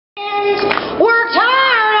friends. Worked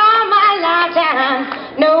hard all my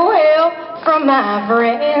lifetime, no help from my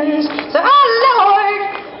friends. So, oh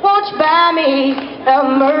Lord, won't you buy me a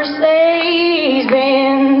Mercedes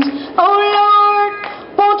Benz? Oh Lord,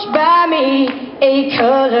 won't you buy me a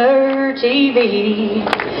color TV?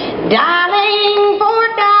 Dialing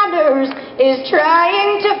 $4 is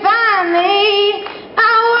trying to find me.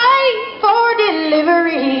 I wait for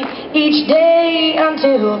delivery each day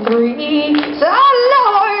until 3. So, oh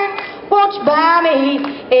Lord, won't you buy me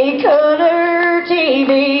a color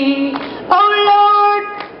TV? Oh Lord,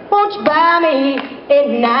 won't you buy me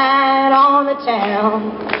a night on the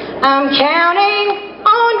town? I'm counting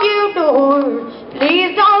on you, Lord.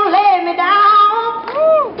 Please don't let me down.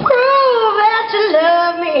 Prove that you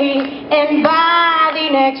love me and buy the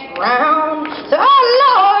next round. So, oh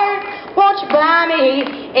Lord, won't you buy me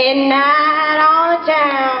a night on the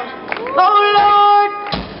town? Oh Lord,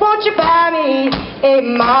 won't you buy me a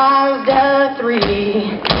Mazda 3?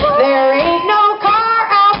 There ain't no car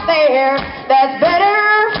out there that's better